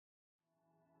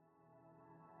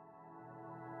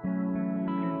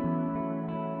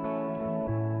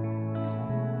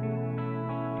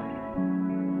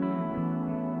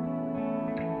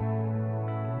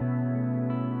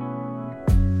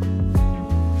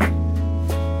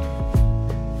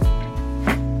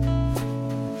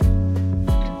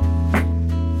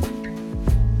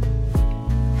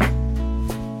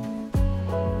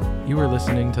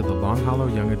listening to the Long Hollow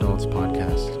Young Adults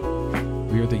podcast.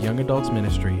 We are the Young Adults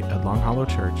Ministry at Long Hollow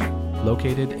Church,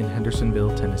 located in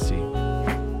Hendersonville, Tennessee.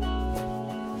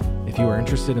 If you are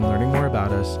interested in learning more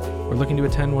about us or looking to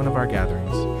attend one of our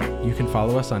gatherings, you can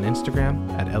follow us on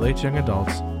Instagram at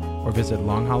LHYoungAdults or visit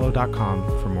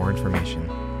longhollow.com for more information.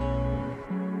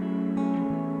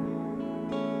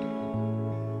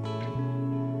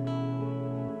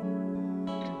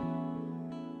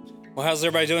 Well, how's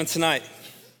everybody doing tonight?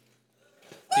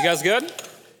 You guys good?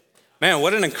 Man,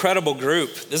 what an incredible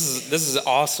group. This is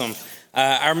awesome.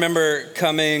 I remember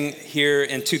coming here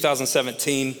in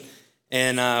 2017,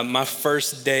 and my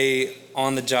first day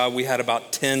on the job, we had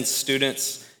about 10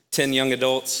 students, 10 young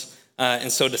adults.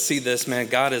 And so to see this, man,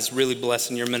 God is really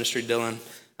blessing your ministry, Dylan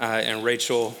and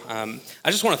Rachel. I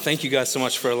just want to thank you guys so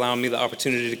much for allowing me the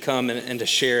opportunity to come and to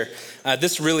share.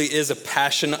 This really is a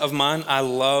passion of mine. I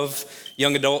love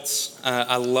young adults.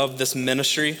 I love this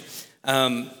ministry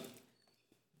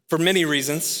for many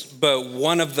reasons, but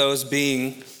one of those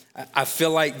being, I feel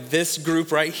like this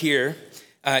group right here,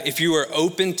 if you are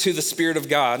open to the Spirit of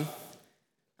God,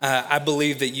 I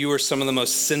believe that you are some of the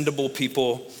most sendable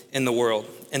people in the world,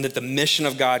 and that the mission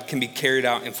of God can be carried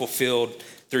out and fulfilled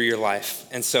through your life.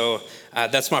 And so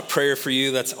that's my prayer for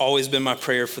you. That's always been my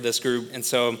prayer for this group. And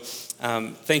so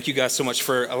thank you guys so much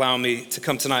for allowing me to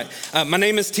come tonight. My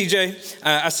name is TJ.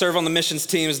 I serve on the missions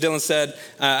team. As Dylan said,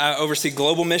 I oversee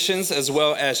global missions as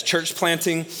well as church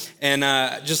planting, and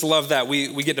just love that.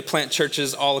 We get to plant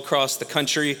churches all across the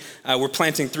country. We're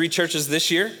planting 3 churches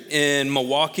this year in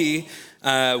Milwaukee,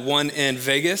 one in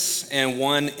Vegas, and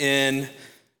one in,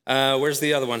 where's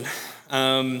the other one?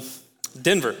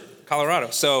 Denver,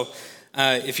 Colorado. So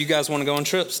if you guys want to go on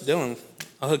trips, Dylan,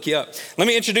 I'll hook you up. Let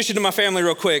me introduce you to my family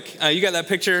real quick. You got that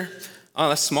picture? Oh,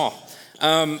 that's small.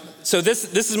 So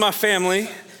this is my family.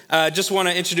 Just want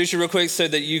to introduce you real quick so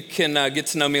that you can get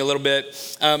to know me a little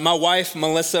bit. My wife,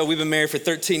 Melissa, we've been married for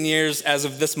 13 years as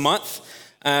of this month.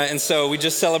 And so we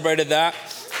just celebrated that,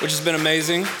 which has been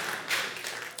amazing.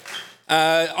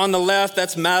 On the left,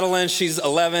 that's Madeline. She's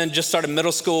 11, just started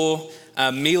middle school.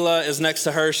 Mila is next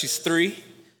to her. She's 3.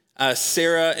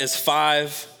 Sarah is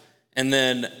 5. And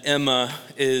then Emma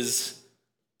is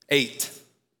 8.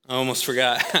 I almost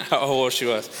forgot how old she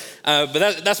was. But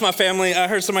that's my family. I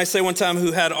heard somebody say one time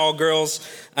who had all girls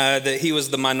that he was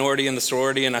the minority in the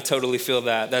sorority, and I totally feel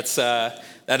that.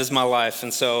 That is my life.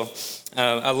 And so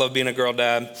I love being a girl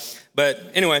dad. But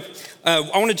anyway, I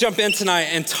want to jump in tonight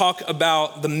and talk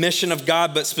about the mission of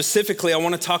God, but specifically I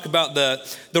want to talk about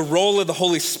the role of the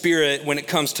Holy Spirit when it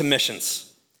comes to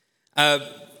missions.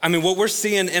 What we're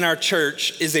seeing in our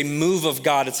church is a move of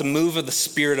God. It's a move of the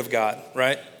Spirit of God,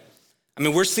 right?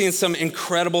 We're seeing some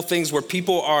incredible things where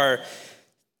people are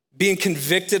being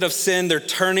convicted of sin, they're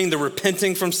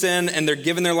repenting from sin, and they're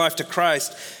giving their life to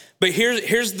Christ. But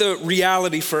here's the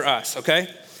reality for us, okay?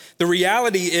 The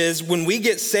reality is when we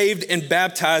get saved and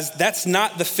baptized, that's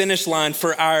not the finish line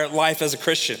for our life as a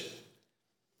Christian.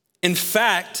 In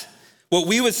fact, what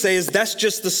we would say is that's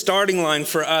just the starting line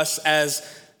for us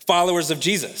as followers of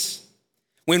Jesus.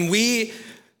 When we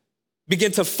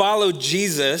begin to follow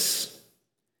Jesus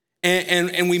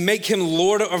and we make him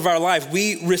Lord of our life,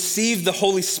 we receive the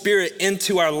Holy Spirit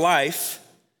into our life.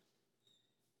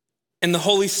 And the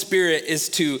Holy Spirit is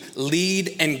to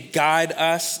lead and guide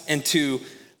us and to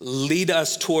lead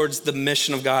us towards the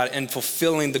mission of God and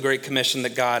fulfilling the Great Commission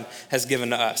that God has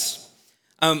given to us.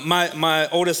 My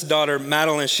oldest daughter,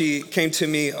 Madeline, she came to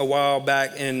me a while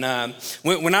back, and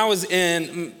when I was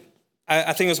in,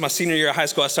 I think it was my senior year of high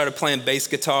school, I started playing bass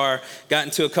guitar, got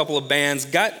into a couple of bands,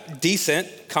 got decent.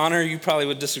 Connor, you probably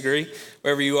would disagree,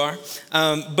 wherever you are.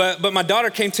 But my daughter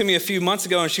came to me a few months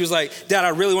ago, and she was like, "Dad, I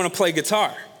really want to play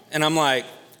guitar." And I'm like,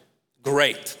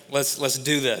 "Great, let's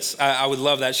do this. I would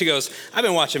love that." She goes, "I've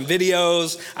been watching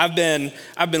videos. I've been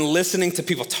listening to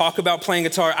people talk about playing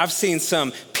guitar. I've seen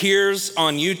some peers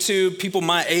on YouTube, people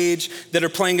my age that are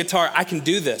playing guitar. I can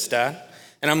do this, Dad."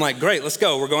 And I'm like, "Great, let's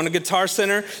go. We're going to Guitar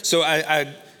Center." So I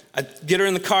get her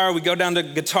in the car. We go down to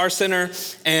Guitar Center,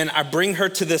 and I bring her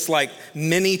to this like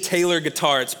mini Taylor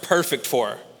guitar. It's perfect for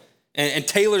her. And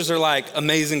Taylors are like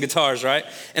amazing guitars, right?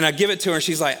 And I give it to her, and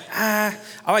she's like, "I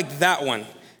like that one."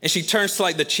 And she turns to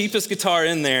like the cheapest guitar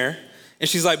in there, and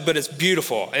she's like, "But it's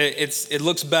beautiful. It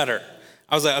looks better."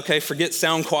 I was like, "Okay, forget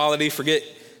sound quality, forget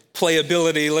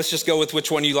playability. Let's just go with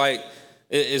which one you like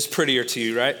is prettier to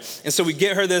you," right? And so we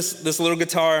get her this little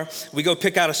guitar. We go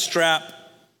pick out a strap.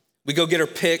 We go get her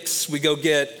picks. We go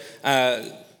get,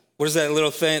 what is that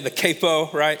little thing? The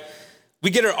capo, right?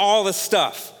 We get her all this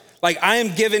stuff. Like, I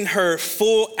am giving her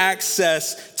full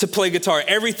access to play guitar,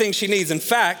 everything she needs. In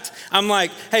fact, I'm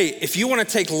like, hey, if you want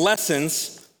to take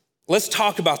lessons, let's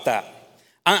talk about that.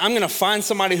 I'm going to find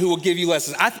somebody who will give you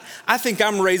lessons. I think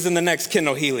I'm raising the next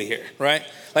Kendall Healy here, right?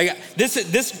 Like,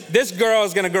 this girl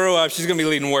is going to grow up. She's going to be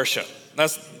leading worship.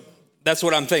 That's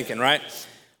what I'm thinking, right?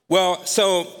 Well,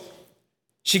 so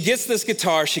she gets this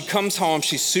guitar. She comes home.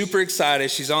 She's super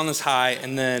excited. She's on this high.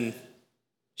 And then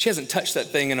she hasn't touched that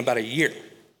thing in about a year.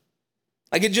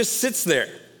 Like, it just sits there.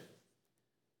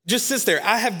 Just sits there.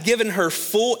 I have given her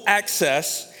full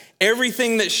access,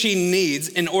 everything that she needs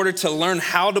in order to learn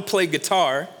how to play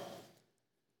guitar,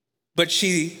 but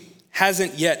she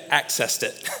hasn't yet accessed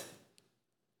it,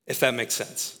 if that makes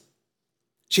sense.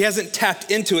 She hasn't tapped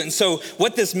into it. And so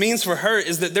what this means for her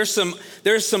is that there's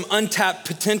some untapped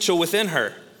potential within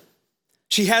her.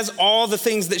 She has all the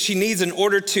things that she needs in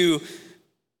order to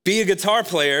be a guitar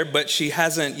player, but she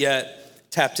hasn't yet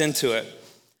tapped into it.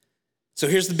 So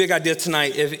here's the big idea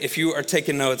tonight. If you are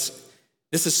taking notes,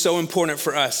 this is so important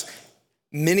for us.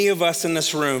 Many of us in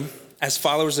this room, as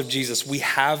followers of Jesus, we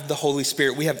have the Holy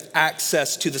Spirit. We have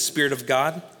access to the Spirit of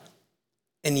God.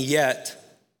 And yet,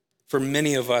 for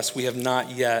many of us, we have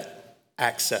not yet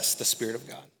accessed the Spirit of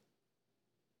God.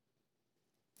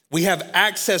 We have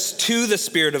access to the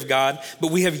Spirit of God, but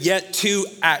we have yet to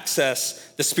access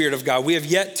the Spirit of God. We have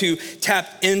yet to tap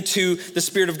into the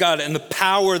Spirit of God and the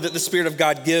power that the Spirit of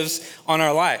God gives on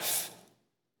our life.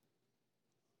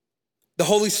 The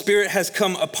Holy Spirit has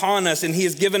come upon us, and he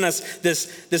has given us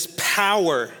this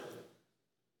power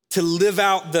to live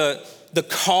out the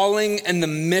calling and the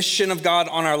mission of God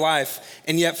on our life.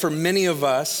 And yet for many of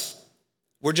us,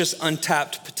 we're just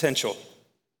untapped potential.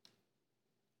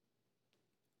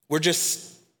 We're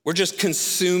just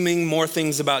consuming more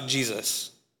things about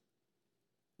Jesus.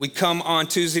 We come on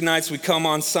Tuesday nights, we come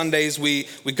on Sundays, we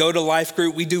go to life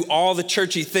group, we do all the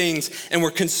churchy things, and we're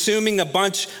consuming a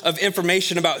bunch of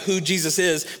information about who Jesus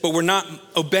is, but we're not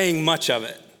obeying much of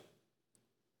it.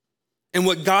 And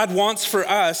what God wants for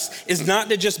us is not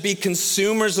to just be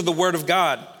consumers of the Word of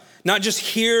God, not just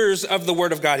hearers of the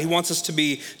Word of God. He wants us to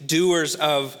be doers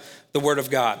of the Word of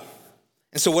God.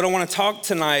 And so what I want to talk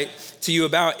tonight to you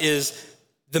about is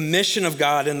the mission of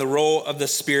God and the role of the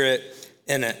Spirit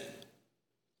in it.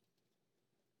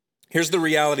 Here's the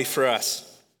reality for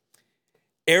us.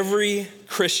 Every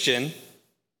Christian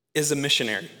is a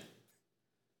missionary.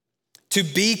 To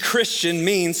be Christian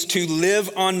means to live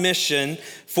on mission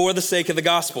for the sake of the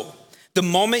gospel. The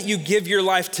moment you give your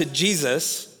life to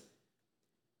Jesus,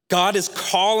 God is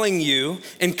calling you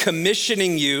and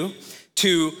commissioning you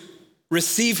to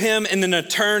receive him and then to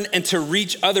turn and to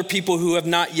reach other people who have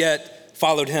not yet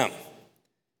followed him.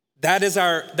 That is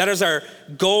our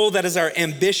goal. That is our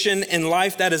ambition in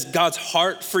life. That is God's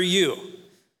heart for you.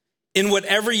 In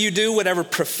whatever you do, whatever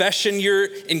profession you're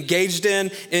engaged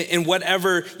in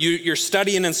whatever you're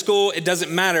studying in school, it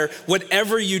doesn't matter.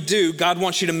 Whatever you do, God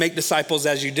wants you to make disciples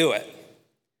as you do it.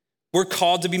 We're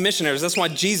called to be missionaries. That's why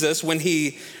Jesus, when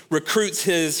he recruits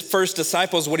his first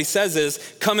disciples, what he says is,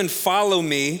 come and follow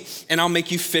me and I'll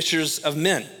make you fishers of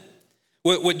men.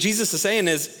 What Jesus is saying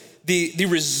is the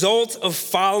result of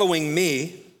following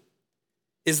me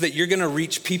is that you're gonna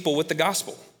reach people with the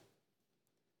gospel.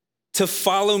 To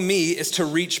follow me is to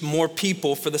reach more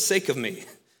people for the sake of me.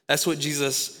 That's what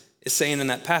Jesus is saying in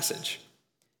that passage.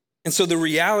 And so the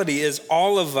reality is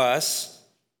all of us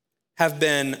have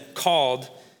been called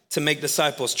to make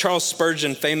disciples. Charles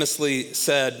Spurgeon famously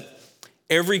said,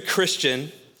 every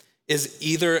Christian is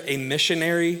either a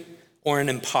missionary or an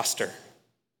imposter.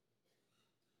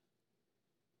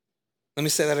 Let me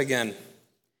say that again.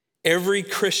 Every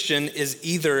Christian is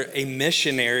either a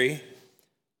missionary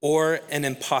or an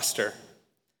imposter.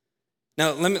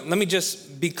 Now, let me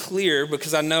just be clear,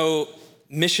 because I know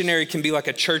missionary can be like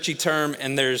a churchy term,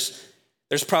 and there's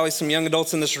probably some young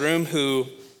adults in this room who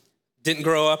didn't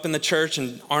grow up in the church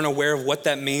and aren't aware of what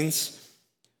that means.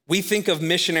 We think of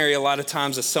missionary a lot of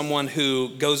times as someone who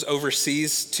goes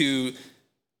overseas to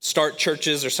start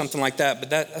churches or something like that, but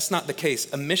that's not the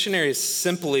case. A missionary is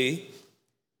simply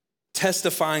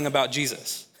testifying about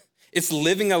Jesus. It's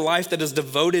living a life that is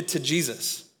devoted to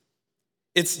Jesus.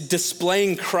 It's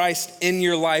displaying Christ in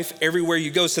your life everywhere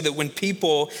you go, so that when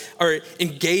people are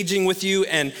engaging with you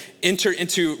and enter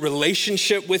into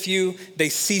relationship with you, they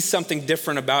see something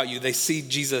different about you. They see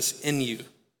Jesus in you.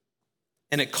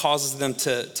 And it causes them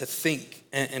to think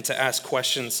and to ask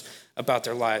questions about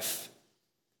their life.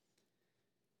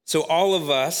 So all of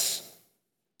us,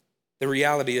 the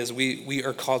reality is we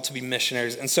are called to be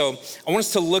missionaries. And so I want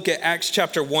us to look at Acts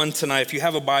chapter 1 tonight. If you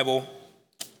have a Bible,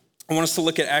 I want us to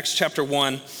look at Acts chapter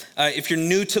 1. If you're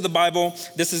new to the Bible,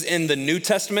 this is in the New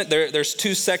Testament. There's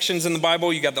two sections in the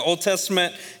Bible. You got the Old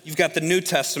Testament, you've got the New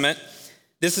Testament.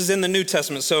 This is in the New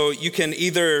Testament. So you can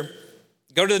either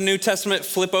go to the New Testament,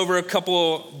 flip over a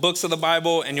couple books of the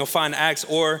Bible, and you'll find Acts,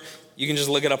 or you can just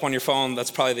look it up on your phone.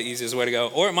 That's probably the easiest way to go.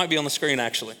 Or it might be on the screen,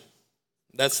 actually.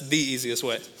 That's the easiest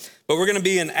way. But we're going to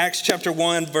be in Acts chapter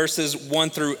 1, verses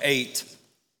 1 through 8.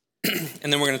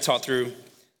 And then we're going to talk through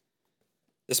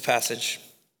this passage.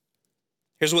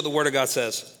 Here's what the Word of God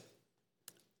says.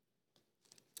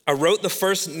 I wrote the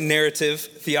first narrative,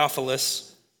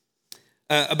 Theophilus,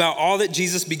 about all that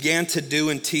Jesus began to do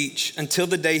and teach until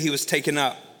the day he was taken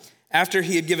up, after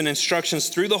he had given instructions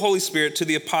through the Holy Spirit to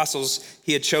the apostles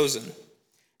he had chosen.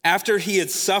 After he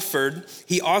had suffered,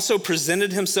 he also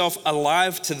presented himself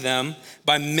alive to them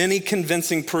by many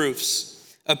convincing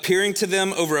proofs, appearing to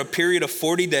them over a period of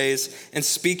 40 days and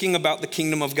speaking about the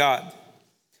kingdom of God.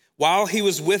 While he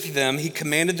was with them, he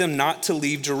commanded them not to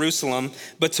leave Jerusalem,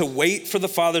 but to wait for the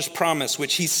Father's promise,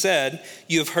 which he said,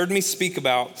 "You have heard me speak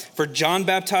about, for John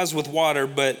baptized with water,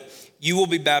 but you will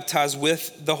be baptized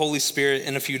with the Holy Spirit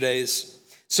in a few days."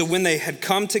 So when they had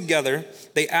come together,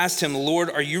 they asked him, "Lord,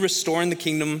 are you restoring the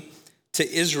kingdom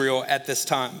to Israel at this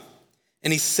time?"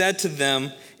 And he said to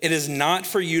them, "It is not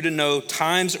for you to know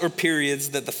times or periods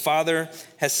that the Father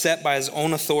has set by his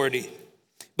own authority.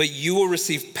 But you will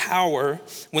receive power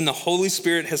when the Holy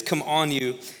Spirit has come on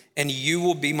you, and you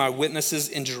will be my witnesses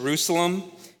in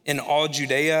Jerusalem, in all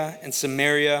Judea and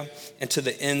Samaria, and to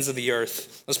the ends of the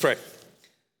earth." Let's pray.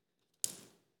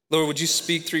 Lord, would you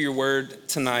speak through your word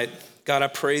tonight? God, I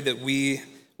pray that we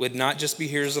would not just be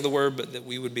hearers of the word, but that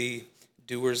we would be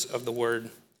doers of the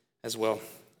word as well.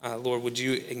 Lord, would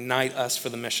you ignite us for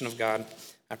the mission of God?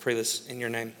 I pray this in your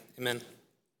name. Amen.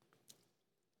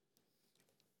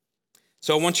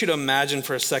 So I want you to imagine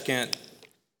for a second,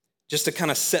 just to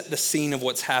kind of set the scene of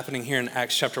what's happening here in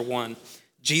Acts chapter 1.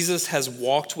 Jesus has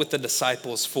walked with the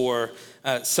disciples for,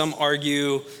 some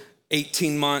argue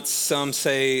 18 months, some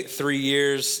say 3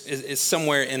 years, is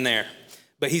somewhere in there.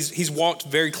 But he's walked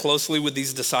very closely with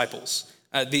these disciples,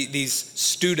 these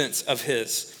students of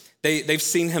his. They've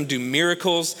seen him do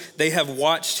miracles. They have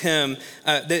watched him,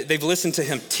 they've listened to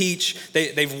him teach.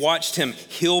 They've watched him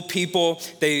heal people.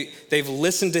 They've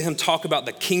listened to him talk about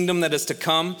the kingdom that is to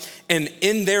come. And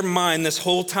in their mind this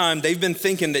whole time, they've been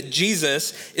thinking that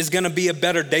Jesus is gonna be a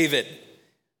better David,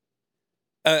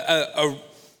 a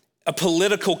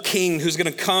political king who's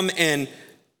gonna come and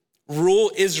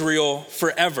rule Israel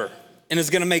forever and is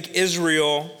gonna make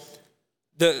Israel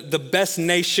the best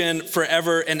nation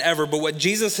forever and ever. But what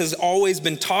Jesus has always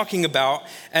been talking about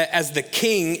as the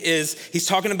king is he's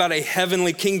talking about a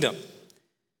heavenly kingdom.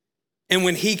 And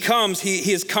when he comes,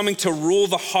 he is coming to rule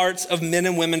the hearts of men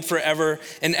and women forever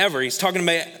and ever. He's talking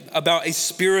about a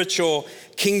spiritual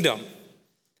kingdom.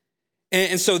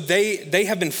 And so they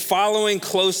have been following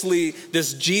closely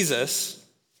this Jesus.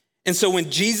 And so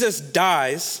when Jesus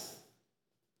dies,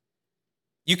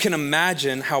 you can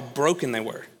imagine how broken they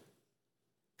were.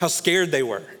 How scared they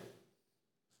were.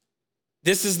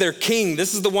 This is their king.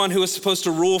 This is the one who is supposed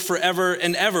to rule forever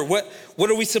and ever. What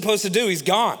are we supposed to do? He's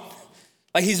gone.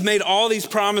 Like he's made all these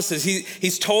promises.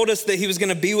 He's told us that he was going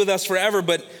to be with us forever,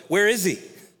 but where is he?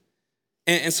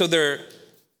 And so they're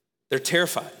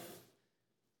terrified.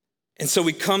 And so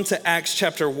we come to Acts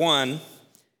chapter 1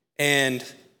 and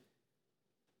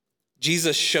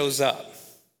Jesus shows up,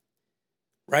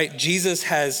 right? Jesus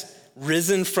has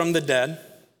risen from the dead.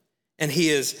 And he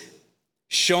has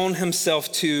shown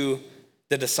himself to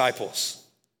the disciples.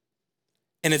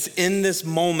 And it's in this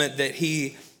moment that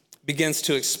he begins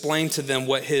to explain to them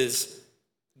what his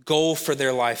goal for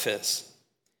their life is.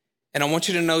 And I want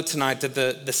you to know tonight that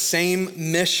the same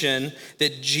mission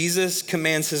that Jesus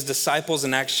commands his disciples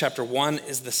in Acts chapter 1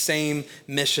 is the same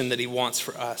mission that he wants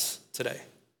for us today.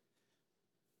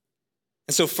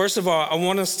 And so first of all, I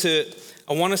want us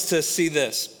to see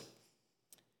this.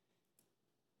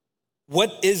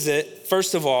 What is it,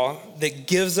 first of all, that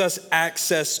gives us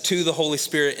access to the Holy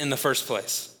Spirit in the first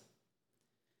place?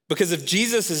 Because if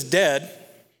Jesus is dead,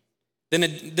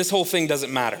 then this whole thing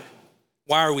doesn't matter.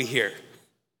 Why are we here?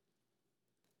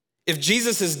 If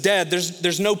Jesus is dead,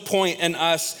 there's no point in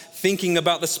us thinking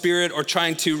about the Spirit or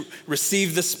trying to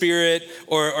receive the Spirit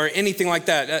or anything like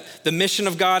that. The mission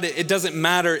of God, it doesn't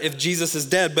matter if Jesus is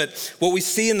dead. But what we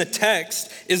see in the text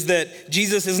is that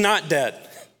Jesus is not dead.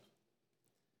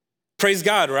 Praise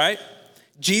God, right?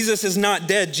 Jesus is not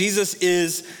dead. Jesus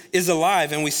is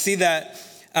alive. And we see that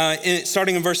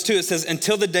starting in verse 2, it says,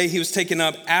 until the day he was taken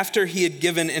up, after he had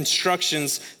given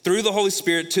instructions through the Holy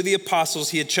Spirit to the apostles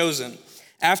he had chosen.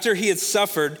 After he had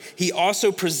suffered, he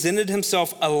also presented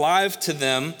himself alive to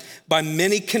them by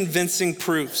many convincing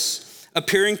proofs,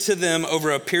 appearing to them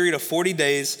over a period of 40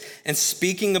 days and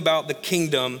speaking about the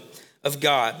kingdom of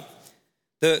God.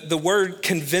 The word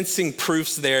convincing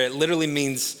proofs there, it literally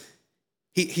means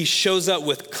he shows up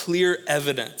with clear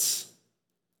evidence,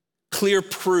 clear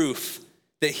proof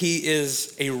that he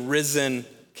is a risen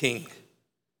king.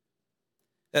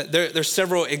 There's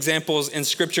several examples in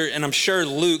scripture, and I'm sure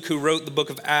Luke, who wrote the book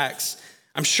of Acts,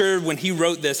 I'm sure when he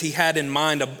wrote this, he had in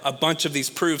mind a bunch of these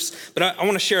proofs, but I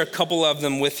want to share a couple of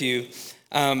them with you,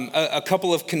 a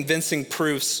couple of convincing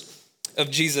proofs of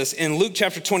Jesus. In Luke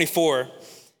chapter 24,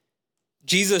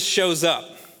 Jesus shows up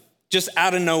just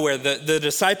out of nowhere. The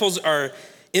disciples are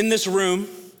in this room,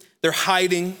 they're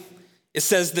hiding. It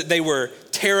says that they were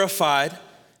terrified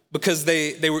because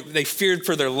they feared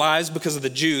for their lives because of the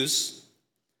Jews.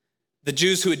 The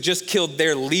Jews who had just killed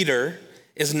their leader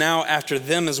is now after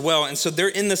them as well. And so they're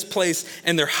in this place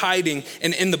and they're hiding.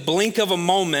 And in the blink of a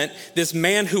moment, this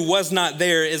man who was not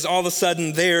there is all of a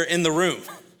sudden there in the room.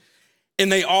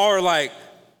 And they all are like,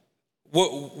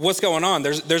 what's going on?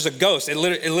 There's a ghost. It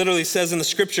literally says in the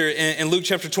scripture in Luke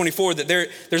chapter 24 that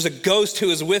there's a ghost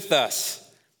who is with us.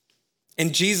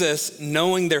 And Jesus,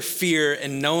 knowing their fear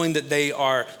and knowing that they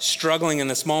are struggling in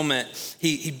this moment,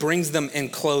 he brings them in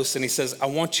close and he says, I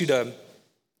want you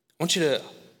to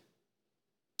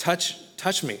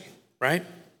touch me, right?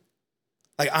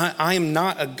 Like I am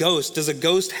not a ghost. Does a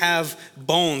ghost have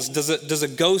bones? Does a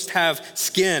ghost have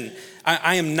skin?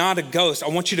 I am not a ghost. I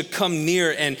want you to come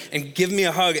near and give me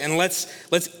a hug and let's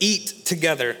eat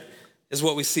together, is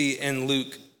what we see in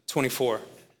Luke 24.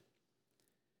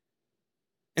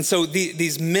 And so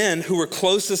these men who were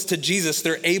closest to Jesus,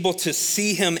 they're able to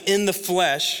see him in the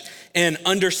flesh and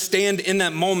understand in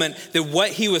that moment that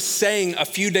what he was saying a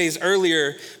few days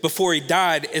earlier before he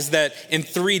died is that in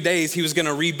 3 days he was going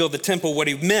to rebuild the temple. What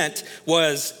he meant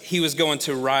was he was going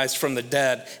to rise from the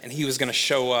dead and he was going to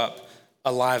show up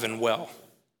alive and well.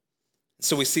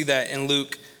 So we see that in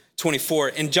Luke 24.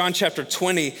 In John chapter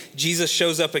 20, Jesus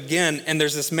shows up again, and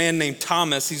there's this man named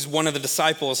Thomas. He's one of the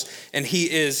disciples, and he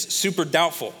is super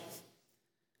doubtful.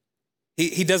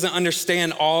 He doesn't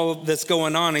understand all that's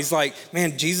going on. He's like,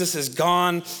 man, Jesus is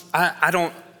gone. I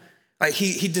don't, like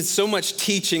he did so much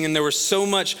teaching, and there was so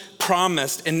much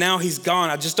promised, and now he's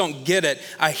gone. I just don't get it.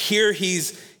 I hear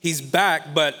he's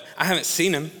back, but I haven't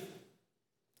seen him.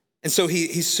 And so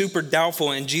he's super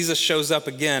doubtful, and Jesus shows up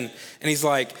again, and he's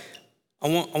like, I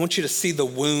want you to see the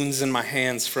wounds in my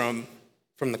hands from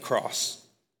the cross.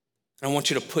 And I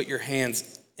want you to put your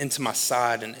hands into my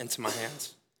side and into my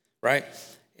hands, right?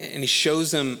 And he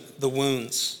shows him the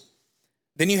wounds.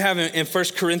 Then you have in 1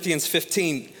 Corinthians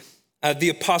 15, the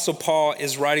Apostle Paul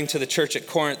is writing to the church at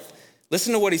Corinth.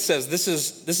 Listen to what he says. This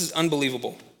is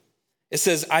unbelievable. It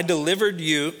says, I delivered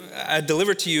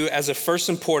to you as of first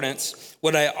importance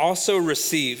what I also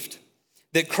received,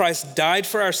 that Christ died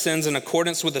for our sins in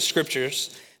accordance with the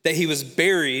scriptures, that he was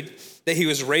buried, that he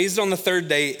was raised on the third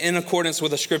day in accordance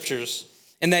with the scriptures,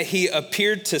 and that he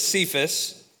appeared to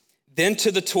Cephas, then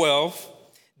to the 12,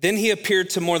 then he appeared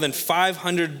to more than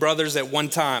 500 brothers at one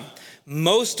time,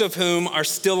 most of whom are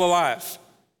still alive,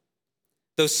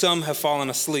 though some have fallen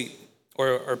asleep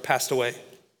or passed away.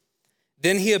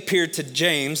 Then he appeared to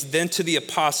James, then to the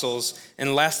apostles,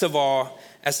 and last of all,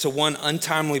 as to one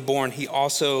untimely born, he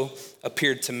also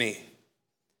appeared to me.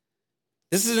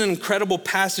 This is an incredible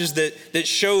passage that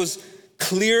shows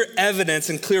clear evidence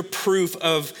and clear proof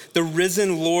of the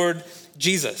risen Lord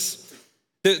Jesus.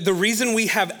 The reason we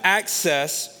have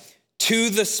access to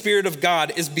the Spirit of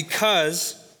God is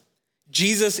because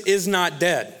Jesus is not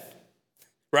dead,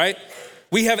 right?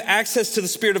 We have access to the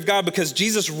Spirit of God because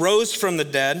Jesus rose from the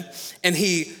dead and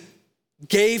he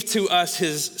gave to us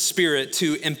his Spirit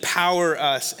to empower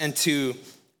us and to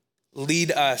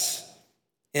lead us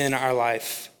in our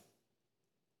life.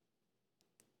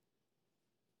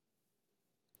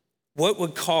 What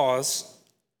would cause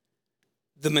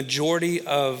the majority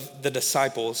of the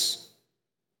disciples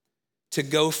to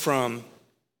go from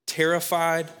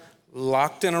terrified,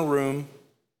 locked in a room,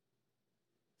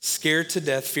 scared to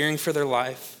death, fearing for their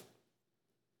life,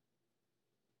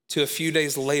 to a few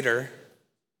days later,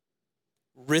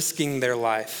 risking their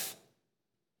life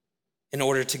in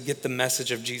order to get the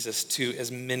message of Jesus to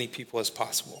as many people as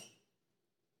possible?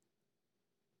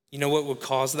 You know what would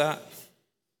cause that?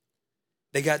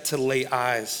 They got to lay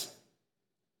eyes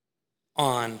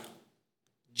on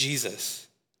Jesus,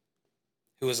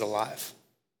 who is alive.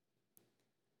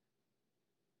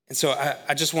 And so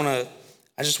I just want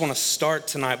to start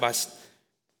tonight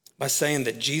by saying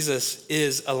that Jesus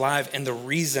is alive, and the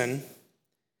reason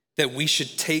that we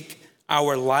should take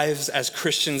our lives as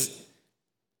Christians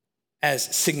as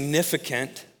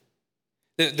significant.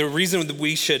 The reason that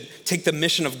we should take the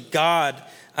mission of God,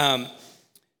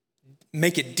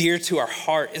 make it dear to our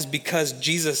heart, is because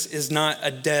Jesus is not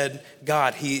a dead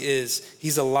God.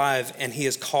 He's alive, and he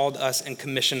has called us and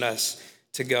commissioned us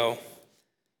to go.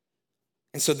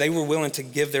 And so they were willing to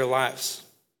give their lives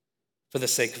for the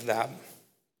sake of that.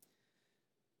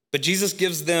 But Jesus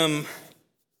gives them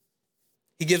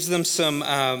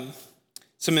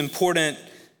some important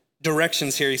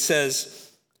directions here. He says,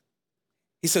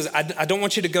 I don't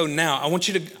want you to go now. I want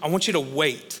you to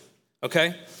wait,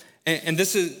 okay? And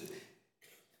this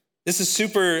is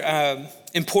super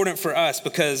important for us,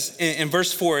 because in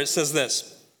verse 4 it says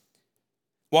this: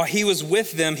 while he was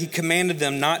with them, he commanded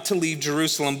them not to leave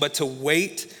Jerusalem, but to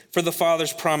wait for the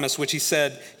Father's promise, which he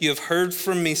said, you have heard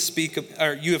me speak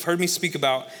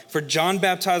about. For John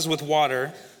baptized with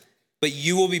water, but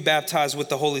you will be baptized with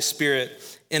the Holy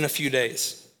Spirit in a few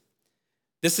days.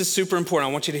 This is super important.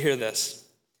 I want you to hear this.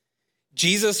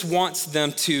 Jesus wants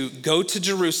them to go to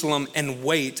Jerusalem and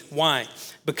wait. Why?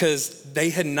 Because they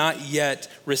had not yet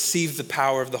received the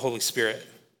power of the Holy Spirit.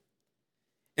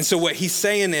 And so what he's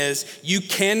saying is, you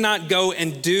cannot go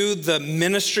and do the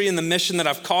ministry and the mission that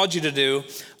I've called you to do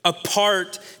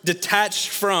detached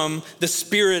from the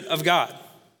Spirit of God.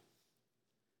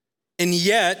 And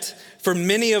yet, for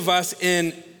many of us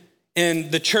in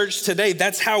the church today,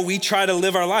 that's how we try to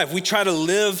live our life. We try to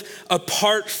live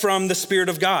apart from the Spirit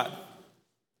of God.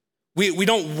 We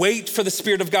don't wait for the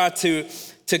Spirit of God to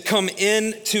come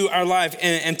into our life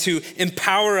and to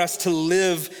empower us to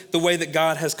live the way that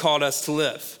God has called us to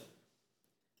live.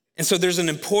 And so there's an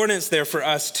importance there for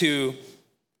us to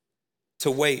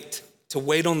wait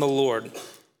on the Lord,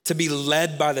 to be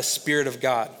led by the Spirit of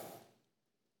God.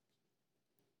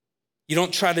 You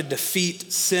don't try to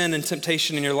defeat sin and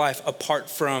temptation in your life apart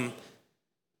from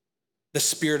the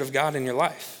Spirit of God in your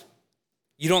life.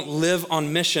 You don't live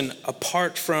on mission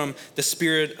apart from the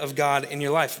Spirit of God in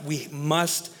your life. We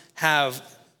must have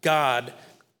God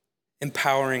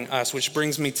empowering us, which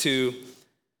brings me to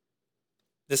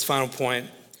this final point,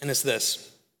 and it's this.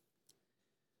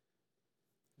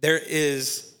 There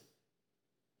is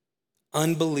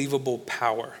unbelievable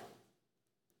power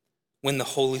when the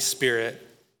Holy Spirit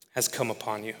has come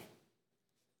upon you.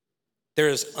 There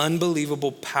is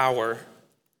unbelievable power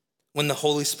when the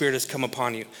Holy Spirit has come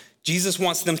upon you. Jesus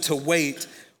wants them to wait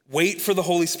for the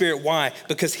Holy Spirit. Why?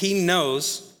 Because he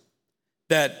knows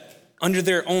that under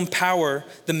their own power,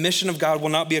 the mission of God will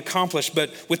not be accomplished.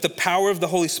 But with the power of the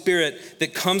Holy Spirit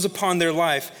that comes upon their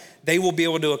life, they will be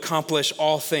able to accomplish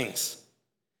all things.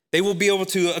 They will be able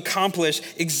to accomplish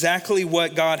exactly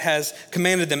what God has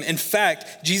commanded them. In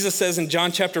fact, Jesus says in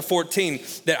John chapter 14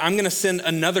 that I'm going to send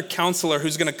another counselor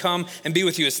who's going to come and be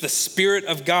with you. It's the Spirit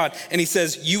of God. And he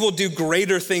says, you will do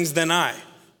greater things than I.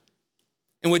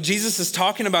 And what Jesus is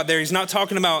talking about there, he's not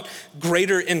talking about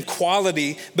greater in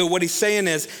quality, but what he's saying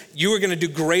is you are going to do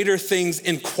greater things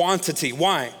in quantity.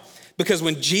 Why? Because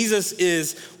when Jesus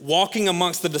is walking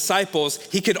amongst the disciples,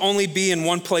 he could only be in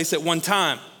one place at one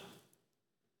time.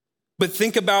 But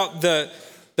think about the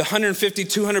 150,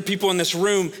 200 people in this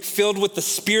room filled with the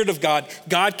Spirit of God.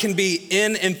 God can be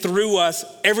in and through us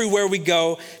everywhere we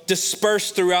go,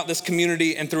 dispersed throughout this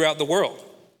community and throughout the world.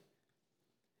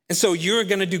 And so you're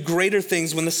going to do greater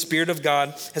things when the Spirit of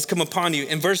God has come upon you.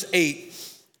 In verse 8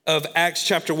 of Acts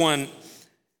chapter 1,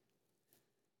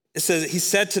 it says, he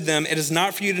said to them, it is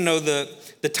not for you to know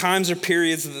the times or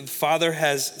periods that the Father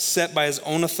has set by his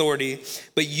own authority,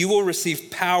 but you will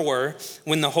receive power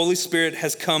when the Holy Spirit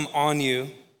has come on you,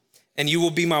 and you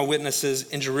will be my witnesses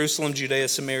in Jerusalem, Judea,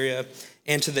 Samaria,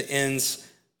 and to the ends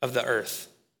of the earth.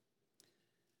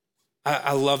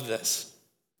 I love this.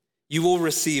 You will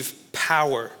receive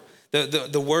power.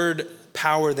 The word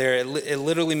power there, it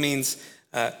literally means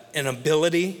an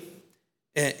ability,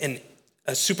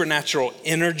 a supernatural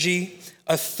energy,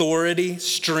 authority,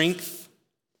 strength.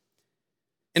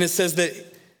 And it says that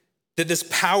this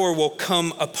power will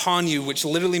come upon you, which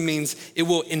literally means it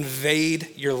will invade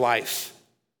your life.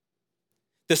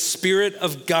 The Spirit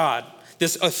of God,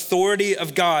 this authority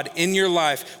of God in your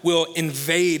life will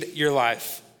invade your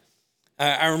life.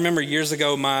 I remember years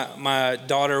ago, my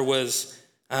daughter was,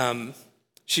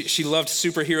 she loved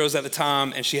superheroes at the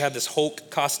time, and she had this Hulk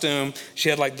costume. She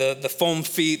had like the foam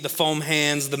feet, the foam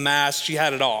hands, the mask. She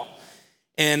had it all.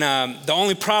 And the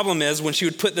only problem is when she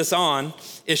would put this on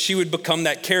is she would become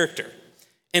that character.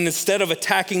 And instead of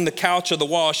attacking the couch or the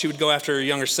wall, she would go after her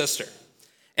younger sister.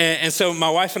 And so my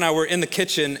wife and I were in the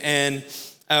kitchen, and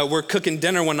we're cooking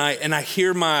dinner one night, and I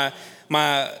hear my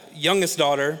youngest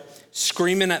daughter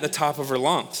screaming at the top of her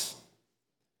lungs.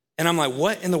 And I'm like,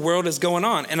 what in the world is going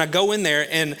on? And I go in there,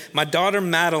 and my daughter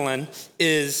Madeline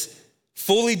is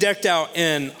fully decked out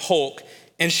in Hulk,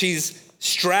 and she's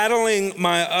straddling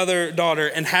my other daughter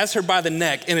and has her by the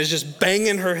neck and is just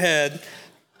banging her head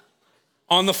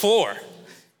on the floor.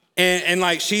 And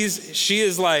like she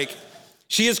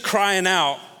is crying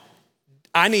out,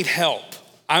 I need help.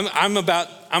 I'm about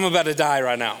to die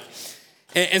right now.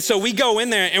 And so we go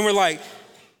in there and we're like,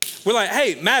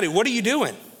 hey, Maddie, what are you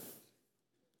doing?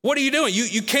 What are you doing?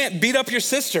 You can't beat up your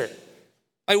sister.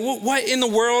 Like, what in the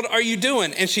world are you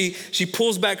doing? And she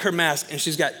pulls back her mask and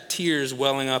she's got tears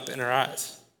welling up in her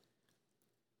eyes.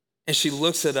 And she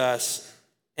looks at us,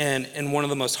 and in one of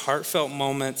the most heartfelt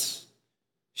moments,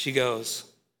 she goes,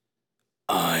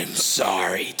 I'm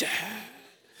sorry, Dad.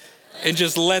 And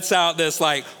just lets out this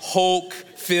like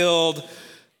Hulk-filled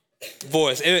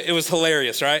voice. It was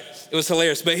hilarious, right? It was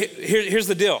hilarious. But here's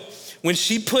the deal. When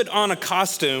she put on a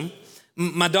costume,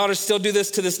 my daughters still do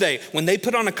this to this day. When they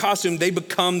put on a costume, they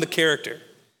become the character.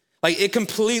 Like it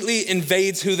completely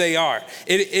invades who they are.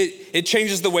 It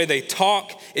changes the way they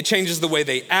talk. It changes the way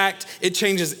they act. It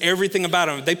changes everything about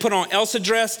them. They put on Elsa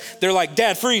dress. They're like,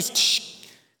 Dad, freeze.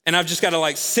 And I've just got to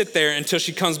like sit there until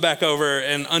she comes back over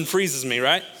and unfreezes me,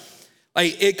 right?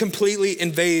 Like it completely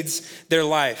invades their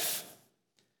life.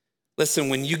 Listen,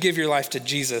 when you give your life to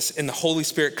Jesus and the Holy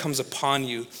Spirit comes upon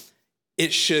you,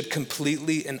 it should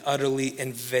completely and utterly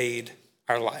invade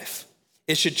our life.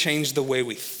 It should change the way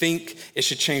we think. It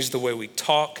should change the way we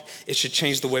talk. It should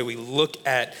change the way we look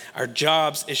at our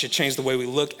jobs. It should change the way we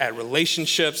look at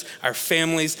relationships, our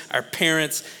families, our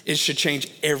parents. It should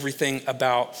change everything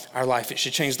about our life. It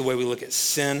should change the way we look at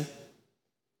sin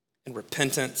and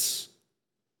repentance,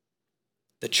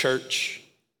 the church.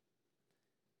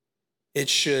 It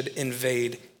should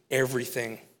invade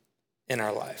everything in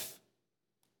our life.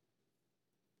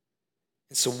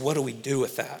 And so what do we do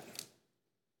with that?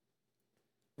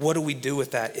 What do we do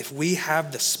with that? If we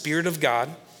have the Spirit of God,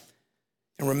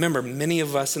 and remember, many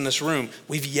of us in this room,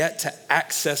 we've yet to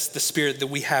access the Spirit that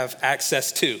we have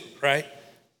access to, right?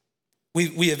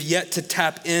 We have yet to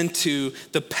tap into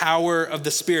the power of the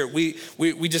Spirit. We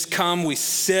just come, we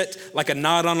sit like a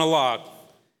knot on a log,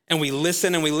 and we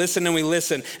listen and we listen and we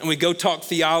listen, and we go talk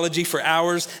theology for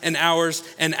hours and hours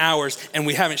and hours, and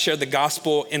we haven't shared the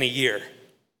gospel in a year.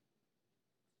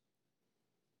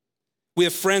 We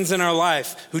have friends in our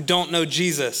life who don't know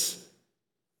Jesus.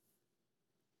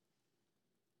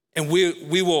 And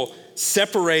we will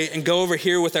separate and go over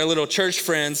here with our little church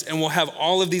friends, and we'll have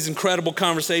all of these incredible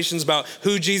conversations about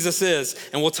who Jesus is.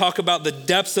 And we'll talk about the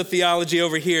depths of theology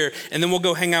over here, and then we'll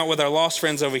go hang out with our lost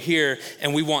friends over here,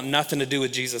 and we want nothing to do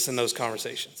with Jesus in those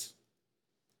conversations.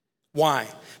 Why?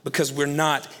 Because we're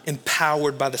not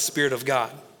empowered by the Spirit of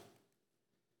God.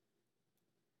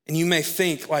 And you may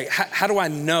think, like, how do I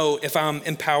know if I'm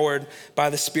empowered by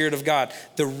the Spirit of God?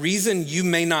 The reason you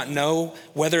may not know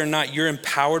whether or not you're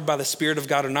empowered by the Spirit of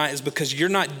God or not is because you're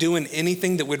not doing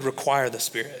anything that would require the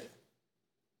Spirit.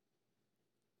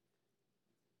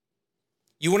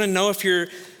 You want to know if you're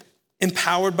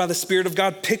empowered by the Spirit of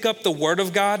God? Pick up the Word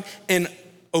of God and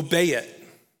obey it.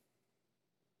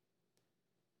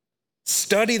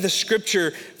 Study the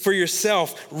scripture for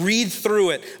yourself. Read through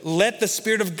it. Let the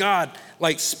Spirit of God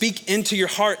speak into your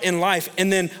heart and life,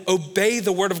 and then obey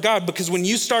the Word of God. Because when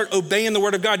you start obeying the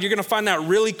Word of God, you're going to find out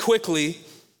really quickly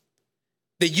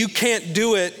that you can't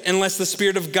do it unless the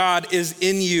Spirit of God is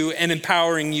in you and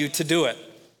empowering you to do it.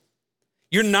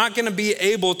 You're not going to be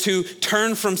able to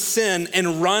turn from sin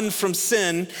and run from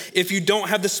sin if you don't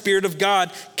have the Spirit of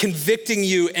God convicting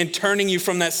you and turning you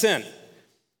from that sin.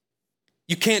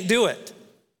 You can't do it.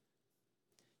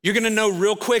 You're going to know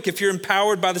real quick if you're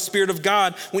empowered by the Spirit of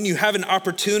God when you have an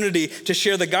opportunity to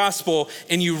share the gospel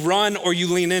and you run or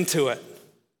you lean into it.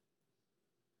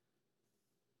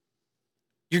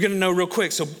 You're going to know real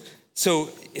quick. So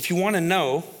if you want to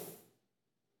know,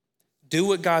 do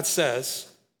what God says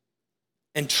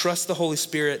and trust the Holy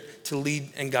Spirit to lead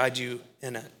and guide you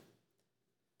in it.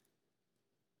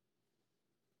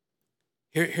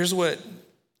 Here's what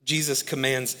Jesus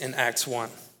commands in Acts 1.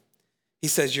 He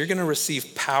says, you're going to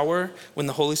receive power when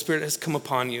the Holy Spirit has come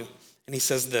upon you. And he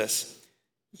says this,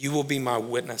 you will be my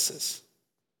witnesses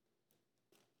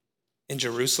in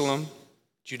Jerusalem,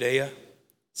 Judea,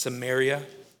 Samaria,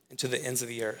 and to the ends of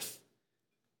the earth.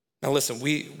 Now listen,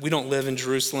 we don't live in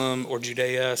Jerusalem or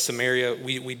Judea, Samaria,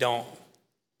 we don't.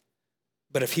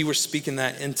 But if he were speaking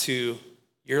that into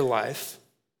your life,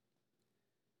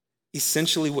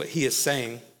 essentially what he is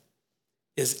saying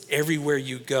is everywhere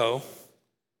you go,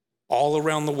 all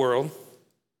around the world,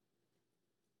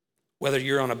 whether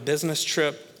you're on a business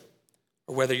trip,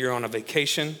 or whether you're on a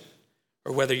vacation,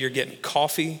 or whether you're getting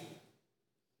coffee,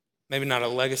 maybe not a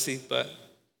Legacy, but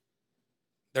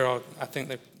I think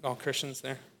they're all Christians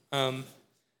there.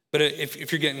 But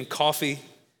if you're getting coffee,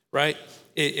 right?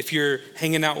 If you're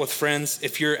hanging out with friends,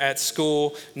 if you're at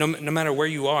school, no matter where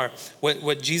you are,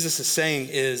 what Jesus is saying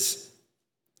is,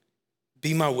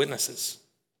 be my witnesses.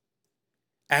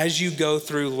 As you go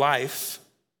through life,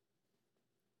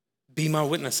 be my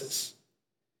witnesses.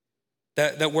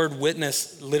 That word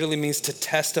witness literally means to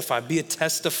testify. Be a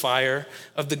testifier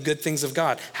of the good things of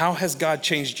God. How has God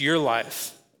changed your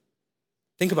life?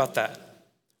 Think about that.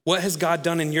 What has God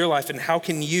done in your life, and how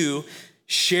can you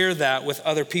share that with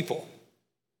other people?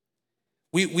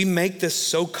 We make this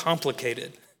so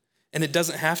complicated, and it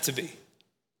doesn't have to be.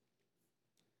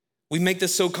 We make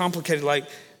this so complicated, like,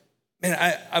 man,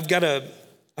 I've got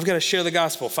to share the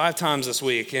gospel 5 times this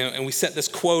week, and we set this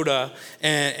quota,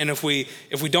 and if we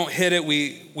don't hit it,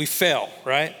 we fail,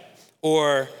 right?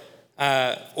 Or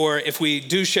if we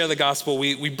do share the gospel,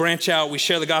 we branch out, we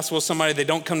share the gospel with somebody, they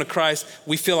don't come to Christ,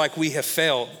 we feel like we have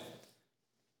failed.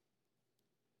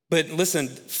 But listen,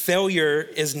 failure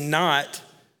is not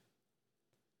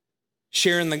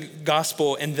sharing the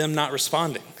gospel and them not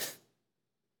responding.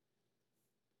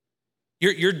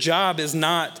 Your job is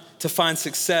not to find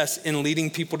success in leading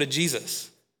people to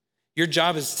Jesus. Your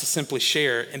job is to simply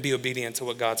share and be obedient to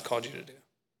what God's called you to do.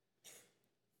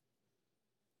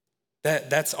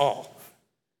 That's all,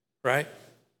 right?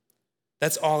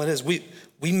 That's all it is. We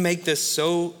make this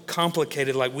so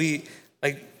complicated, like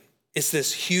it's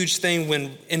this huge thing,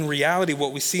 when in reality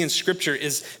what we see in scripture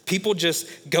is people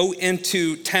just go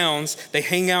into towns, they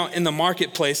hang out in the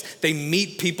marketplace, they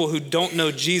meet people who don't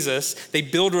know Jesus, they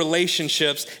build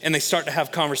relationships, and they start to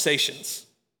have conversations.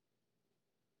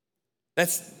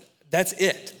 That's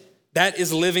it. That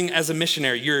is living as a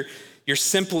missionary. You're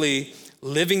simply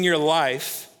living your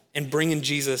life and bringing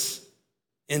Jesus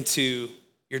into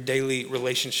your daily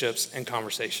relationships and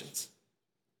conversations.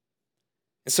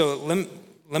 And so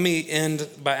let me end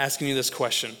by asking you this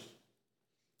question.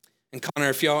 And Connor,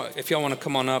 if y'all want to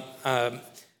come on up, I'm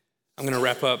going to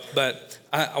wrap up. But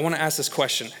I want to ask this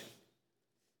question.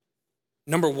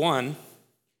 Number 1,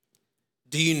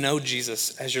 do you know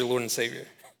Jesus as your Lord and Savior?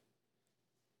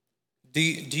 Do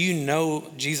you know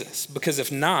Jesus? Because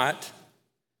if not,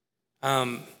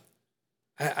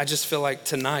 I just feel like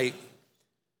tonight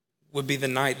would be the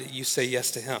night that you say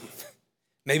yes to him.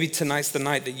 Maybe tonight's the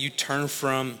night that you turn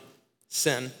from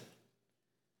sin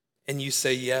and you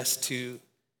say yes to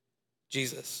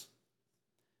Jesus.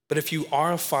 But if you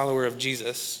are a follower of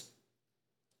Jesus,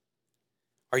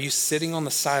 are you sitting on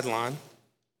the sideline,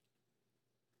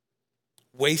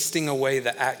 wasting away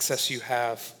the access you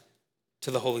have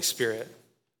to the Holy Spirit?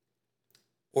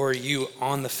 Or are you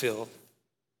on the field,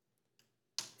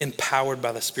 empowered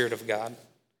by the Spirit of God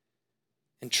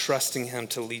and trusting him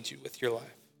to lead you with your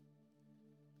life?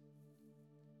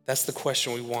 That's the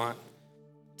question we want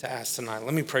to ask tonight.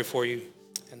 Let me pray for you,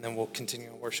 and then we'll continue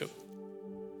in worship.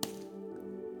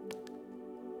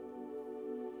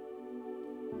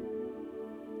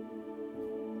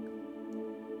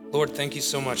 Lord, thank you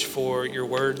so much for your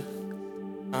word.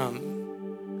 God,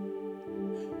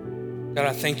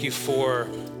 I thank you for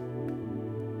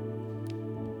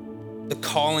the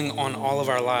calling on all of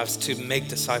our lives to make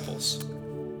disciples.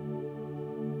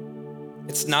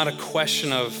 It's not a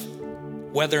question of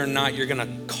whether or not you're gonna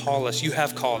call us. You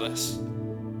have called us.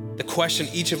 The question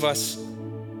each of us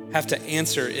have to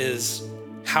answer is,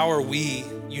 how are we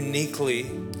uniquely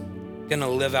gonna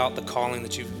live out the calling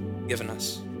that you've given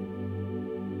us?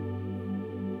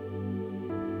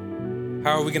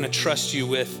 How are we gonna trust you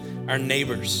with our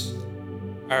neighbors,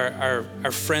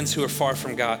 our friends who are far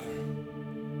from God?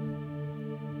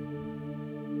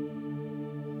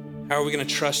 How are we gonna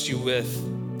trust you with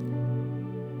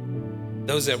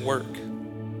those at work?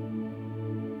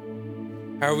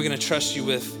 How are we gonna trust you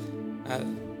with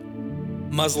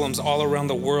Muslims all around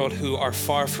the world who are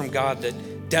far from God,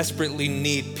 that desperately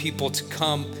need people to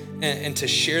come and to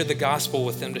share the gospel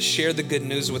with them, to share the good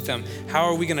news with them? How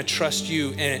are we gonna trust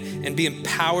you and be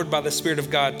empowered by the Spirit of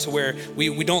God to where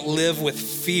we don't live with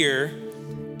fear,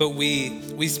 but we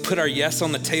put our yes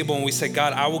on the table and we say,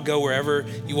 God, I will go wherever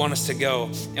you want us to go.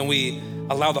 And we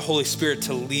allow the Holy Spirit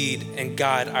to lead and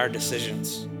guide our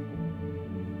decisions.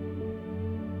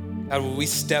 God, will we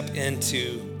step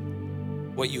into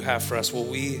what you have for us? Will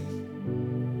we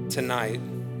tonight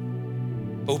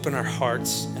open our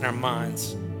hearts and our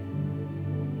minds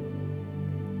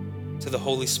to the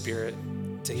Holy Spirit,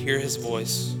 to hear his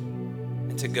voice,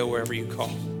 and to go wherever you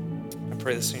call? I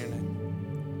pray this in your name.